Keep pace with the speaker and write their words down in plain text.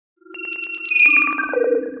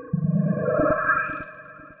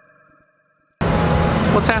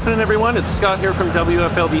What's happening, everyone? It's Scott here from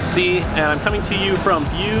WFLBC, and I'm coming to you from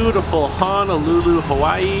beautiful Honolulu,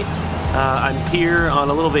 Hawaii. I'm here on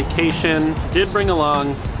a little vacation. Did bring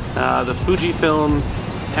along the Fujifilm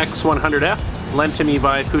X100F, lent to me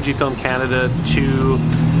by Fujifilm Canada to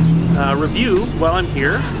review while I'm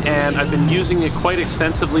here, and I've been using it quite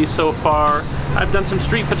extensively so far. I've done some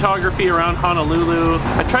street photography around Honolulu.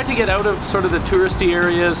 I tried to get out of sort of the touristy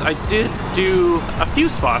areas. I did do a few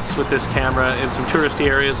spots with this camera in some touristy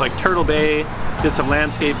areas like Turtle Bay, did some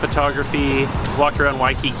landscape photography, walked around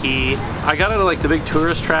Waikiki. I got out of like the big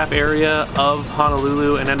tourist trap area of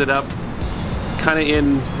Honolulu and ended up kind of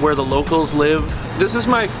in where the locals live. This is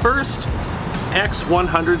my first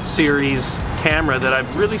X100 series camera that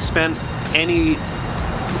I've really spent any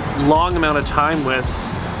long amount of time with,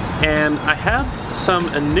 and I have some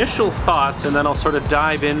initial thoughts and then I'll sort of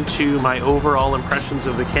dive into my overall impressions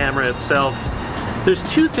of the camera itself. There's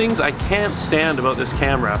two things I can't stand about this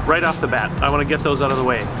camera right off the bat. I want to get those out of the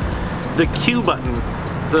way. The Q button,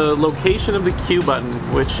 the location of the Q button,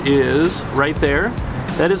 which is right there,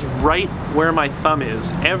 that is right where my thumb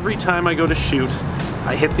is. Every time I go to shoot,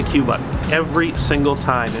 I hit the Q button every single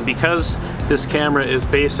time, and because this camera is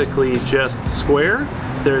basically just square,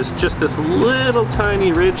 there's just this little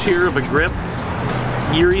tiny ridge here of a grip.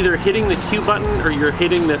 You're either hitting the Q button or you're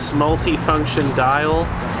hitting this multi-function dial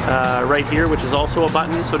right here, which is also a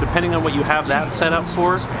button, so depending on what you have that set up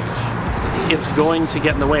for, it's going to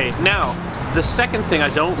get in the way. Now, the second thing I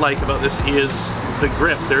don't like about this is the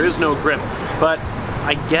grip. There is no grip, but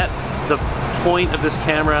I get the point of this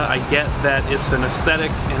camera. I get that it's an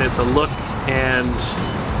aesthetic and it's a look and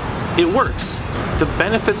it works. The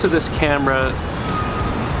benefits of this camera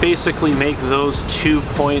basically make those 2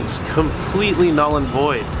 points completely null and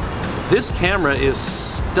void. This camera is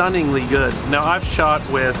stunningly good. Now, I've shot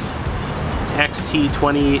with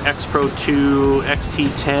X-T20, X-Pro 2,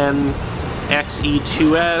 X-T10,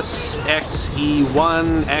 XE2S,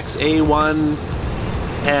 XE1, XA1,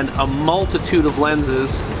 and a multitude of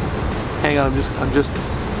lenses. Hang on,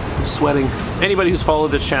 I'm sweating. Anybody who's followed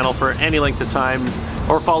this channel for any length of time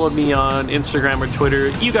or followed me on Instagram or Twitter,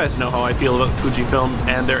 you guys know how I feel about Fujifilm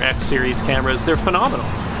and their X series cameras. They're phenomenal.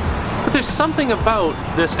 But there's something about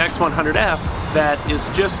this X100F that is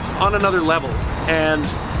just on another level. And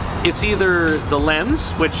it's either the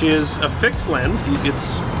lens, which is a fixed lens,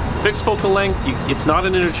 it's fixed focal length, it's not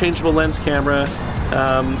an interchangeable lens camera.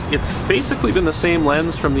 It's basically been the same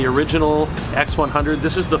lens from the original X100.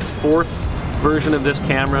 This is the fourth version of this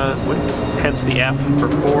camera, hence the F for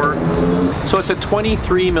 4. So it's a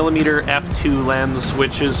 23mm f2 lens,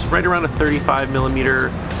 which is right around a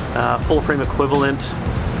 35mm full frame equivalent.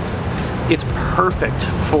 It's perfect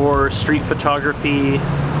for street photography,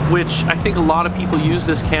 which I think a lot of people use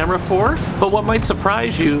this camera for. But what might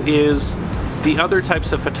surprise you is the other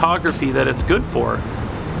types of photography that it's good for.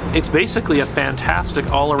 It's basically a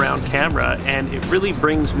fantastic all-around camera, and it really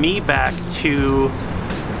brings me back to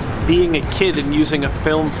being a kid and using a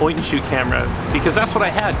film point-and-shoot camera, because that's what I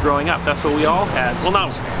had growing up. That's what we all had. Well,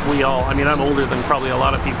 not we all. I mean, I'm older than probably a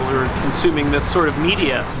lot of people who are consuming this sort of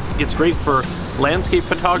media. It's great for landscape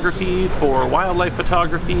photography, for wildlife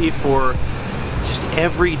photography, for just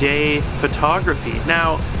everyday photography.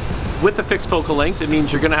 Now, with the fixed focal length, it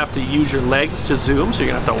means you're going to have to use your legs to zoom, so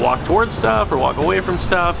you're going to have to walk towards stuff or walk away from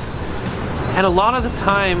stuff. And a lot of the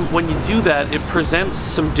time when you do that, it presents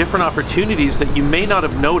some different opportunities that you may not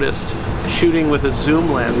have noticed shooting with a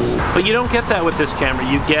zoom lens. But you don't get that with this camera.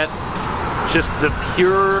 You get just the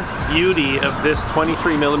pure beauty of this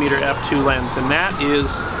 23mm f2 lens, and that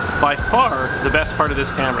is by far the best part of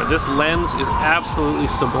this camera. This lens is absolutely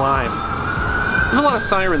sublime. There's a lot of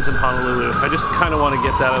sirens in Honolulu. I just kind of want to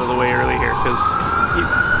get that out of the way early here, because you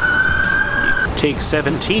take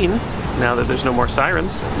 17, now that there's no more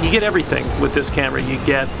sirens. You get everything with this camera. You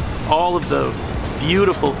get all of the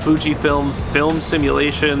beautiful Fujifilm film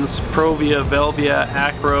simulations, Provia, Velvia,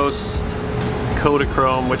 Acros,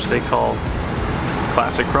 Kodachrome, which they call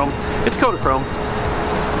Classic Chrome. It's Kodachrome.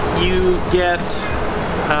 You get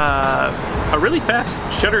a really fast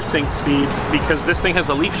shutter sync speed, because this thing has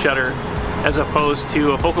a leaf shutter as opposed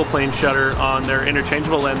to a focal plane shutter on their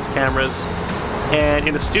interchangeable lens cameras. And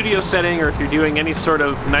in a studio setting, or if you're doing any sort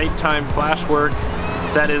of nighttime flash work,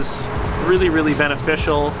 that is really, really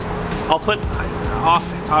beneficial. I'll put,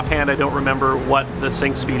 offhand, I don't remember what the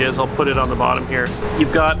sync speed is. I'll put it on the bottom here.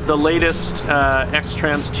 You've got the latest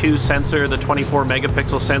X-Trans 2 sensor, the 24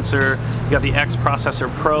 megapixel sensor. You got the X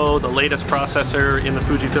Processor Pro, the latest processor in the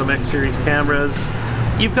Fujifilm X series cameras.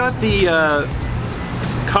 You've got the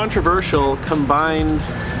controversial combined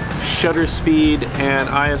shutter speed and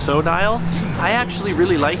ISO dial. I actually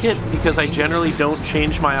really like it because I generally don't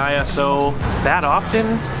change my ISO that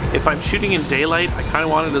often. If I'm shooting in daylight, I kind of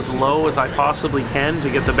want it as low as I possibly can to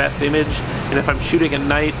get the best image. And if I'm shooting at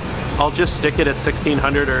night, I'll just stick it at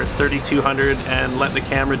 1600 or 3200 and let the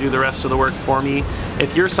camera do the rest of the work for me.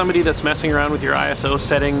 If you're somebody that's messing around with your ISO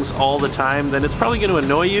settings all the time, then it's probably going to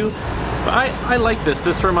annoy you. But I like this.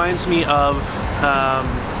 This reminds me of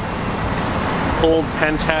old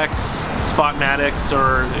Pentax, Spotmatics,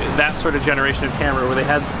 or that sort of generation of camera where they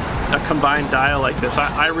had a combined dial like this.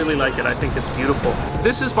 I really like it. I think it's beautiful.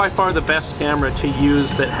 This is by far the best camera to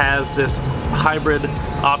use that has this hybrid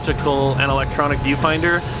optical and electronic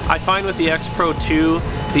viewfinder. I find with the X Pro 2,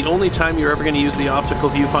 the only time you're ever going to use the optical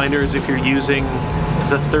viewfinder is if you're using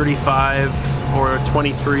the 35 or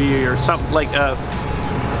 23 or something like a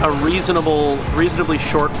reasonably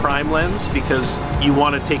short prime lens, because you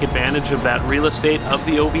want to take advantage of that real estate of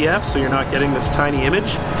the OVF, so you're not getting this tiny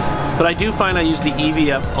image. But I do find I use the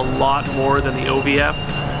EVF a lot more than the OVF.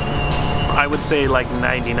 I would say like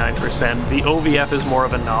 99%. The OVF is more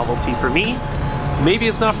of a novelty for me. Maybe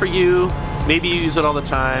it's not for you, maybe you use it all the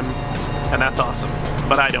time, and that's awesome,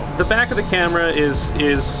 but I don't. The back of the camera is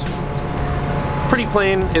pretty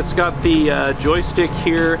plain. It's got the joystick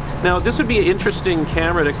here. Now this would be an interesting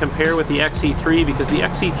camera to compare with the XE3, because the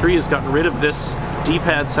XE3 has gotten rid of this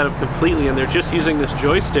D-pad setup completely and they're just using this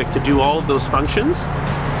joystick to do all of those functions.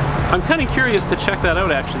 I'm kind of curious to check that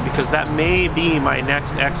out actually, because that may be my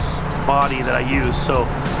next X body that I use, so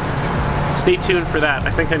stay tuned for that. I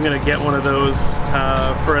think I'm going to get one of those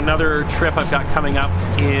for another trip I've got coming up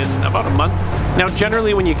in about a month. Now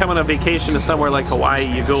generally when you come on a vacation to somewhere like Hawaii,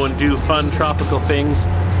 you go and do fun tropical things,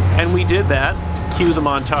 and we did that. Cue the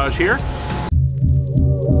montage here.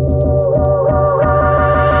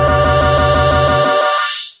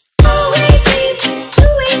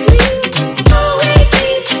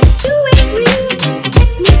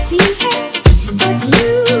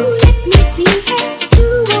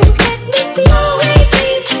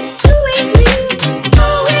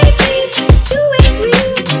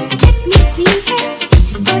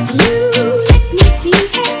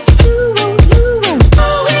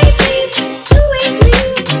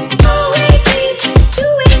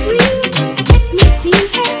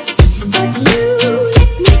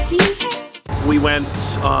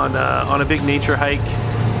 On a big nature hike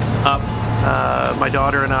up, my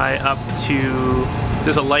daughter and I, up to,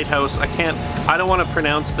 there's a lighthouse. I don't want to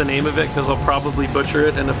pronounce the name of it because I'll probably butcher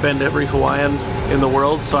it and offend every Hawaiian in the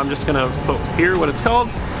world, so I'm just going to put here what it's called.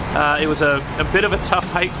 It was a bit of a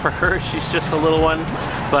tough hike for her. She's just a little one,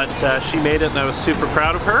 but she made it and I was super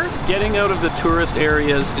proud of her. Getting out of the tourist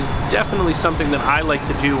areas is definitely something that I like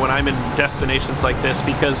to do when I'm in destinations like this,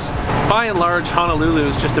 because by and large Honolulu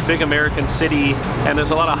is just a big American city and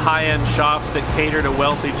there's a lot of high-end shops that cater to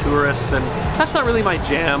wealthy tourists, and that's not really my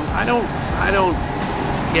jam.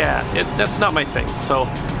 That's not my thing. So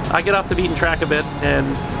I get off the beaten track a bit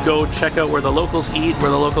and go check out where the locals eat,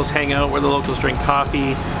 where the locals hang out, where the locals drink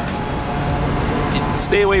coffee.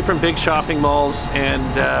 Stay away from big shopping malls and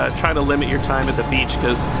try to limit your time at the beach,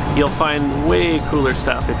 because you'll find way cooler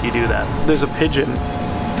stuff if you do that. There's a pigeon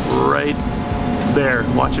right there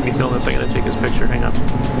watching me film this. I'm going to take his picture. Hang on.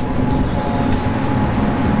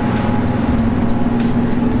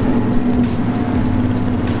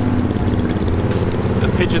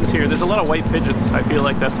 The pigeons here. There's a lot of white pigeons. I feel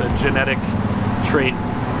like that's a genetic trait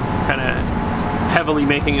kind of heavily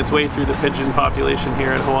making its way through the pigeon population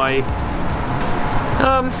here in Hawaii.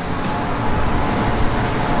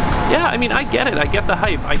 Yeah, I mean, I get it. I get the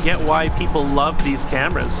hype. I get why people love these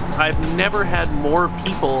cameras. I've never had more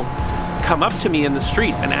people come up to me in the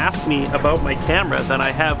street and ask me about my camera than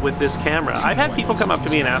I have with this camera. I've had people come up to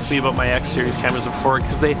me and ask me about my X series cameras before,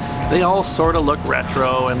 because they all sort of look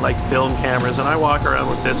retro and like film cameras, and I walk around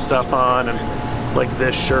with this stuff on and like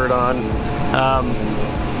this shirt on.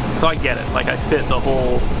 So I get it. Like, I fit the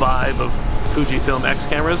whole vibe of Fujifilm X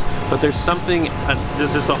cameras, but there's something,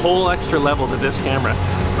 there's just a whole extra level to this camera.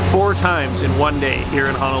 4 times in one day here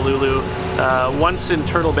in Honolulu, once in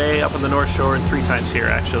Turtle Bay up on the North Shore, and 3 times here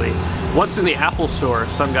actually. Once in the Apple store,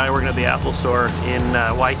 some guy working at the Apple store in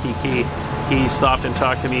Waikiki, he stopped and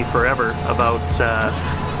talked to me forever about,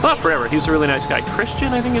 not forever, he was a really nice guy.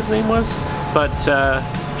 Christian, I think his name was, but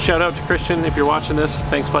shout out to Christian if you're watching this,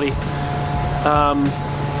 thanks buddy.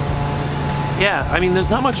 Yeah, I mean,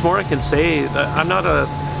 there's not much more I can say. I'm not a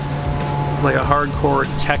hardcore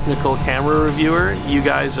technical camera reviewer. You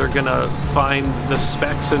guys are gonna find the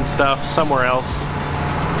specs and stuff somewhere else.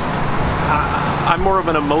 I'm more of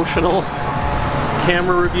an emotional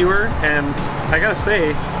camera reviewer, and I gotta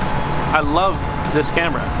say, I love this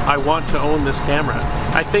camera. I want to own this camera.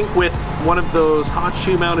 I think with one of those hot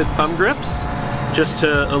shoe mounted thumb grips, just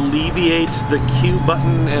to alleviate the Q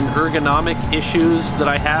button and ergonomic issues that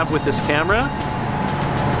I have with this camera,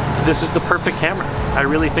 this is the perfect camera. I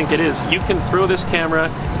really think it is. You can throw this camera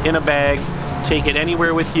in a bag, take it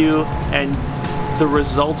anywhere with you, and the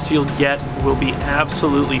results you'll get will be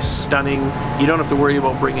absolutely stunning. You don't have to worry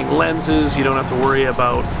about bringing lenses. You don't have to worry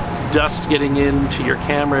about dust getting into your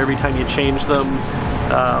camera every time you change them.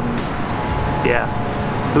 Yeah,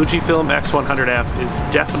 Fujifilm X100F is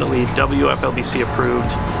definitely WFLBC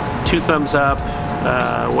approved. 2 thumbs up.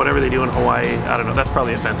 Whatever they do in Hawaii, I don't know. That's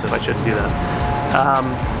probably offensive. I shouldn't do that.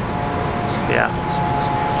 Yeah.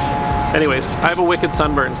 Anyways, I have a wicked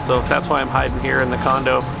sunburn, so that's why I'm hiding here in the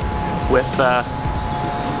condo with a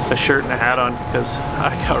shirt and a hat on, because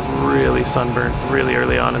I got really sunburned really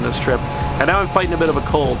early on in this trip. And now I'm fighting a bit of a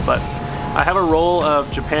cold, but I have a roll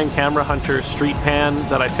of Japan Camera Hunter Street Pan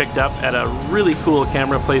that I picked up at a really cool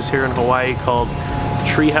camera place here in Hawaii called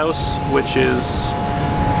Treehouse, which is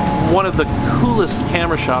one of the coolest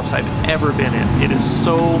camera shops I've ever been in. It is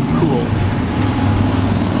so cool.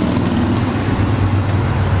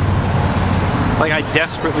 Like, I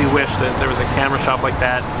desperately wish that there was a camera shop like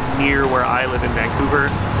that near where I live in Vancouver,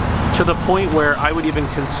 to the point where I would even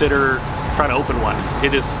consider trying to open one.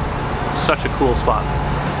 It is such a cool spot.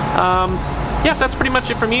 Yeah, that's pretty much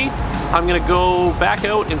it for me. I'm gonna go back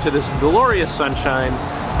out into this glorious sunshine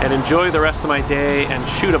and enjoy the rest of my day and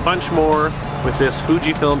shoot a bunch more with this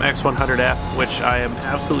Fujifilm X100F, which I am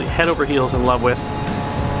absolutely head over heels in love with.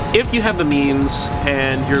 If you have the means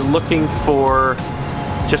and you're looking for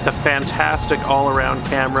just a fantastic all-around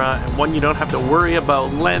camera, and one you don't have to worry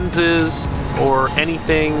about lenses or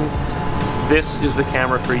anything, this is the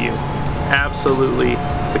camera for you. Absolutely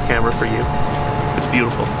the camera for you. It's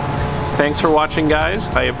beautiful. Thanks for watching, guys.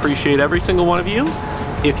 I appreciate every single one of you.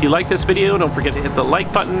 If you like this video, don't forget to hit the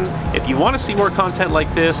like button. If you want to see more content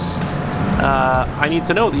like this, I need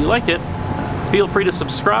to know that you like it. Feel free to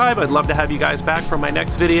subscribe. I'd love to have you guys back for my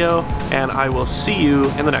next video, and I will see you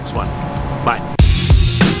in the next one. Bye.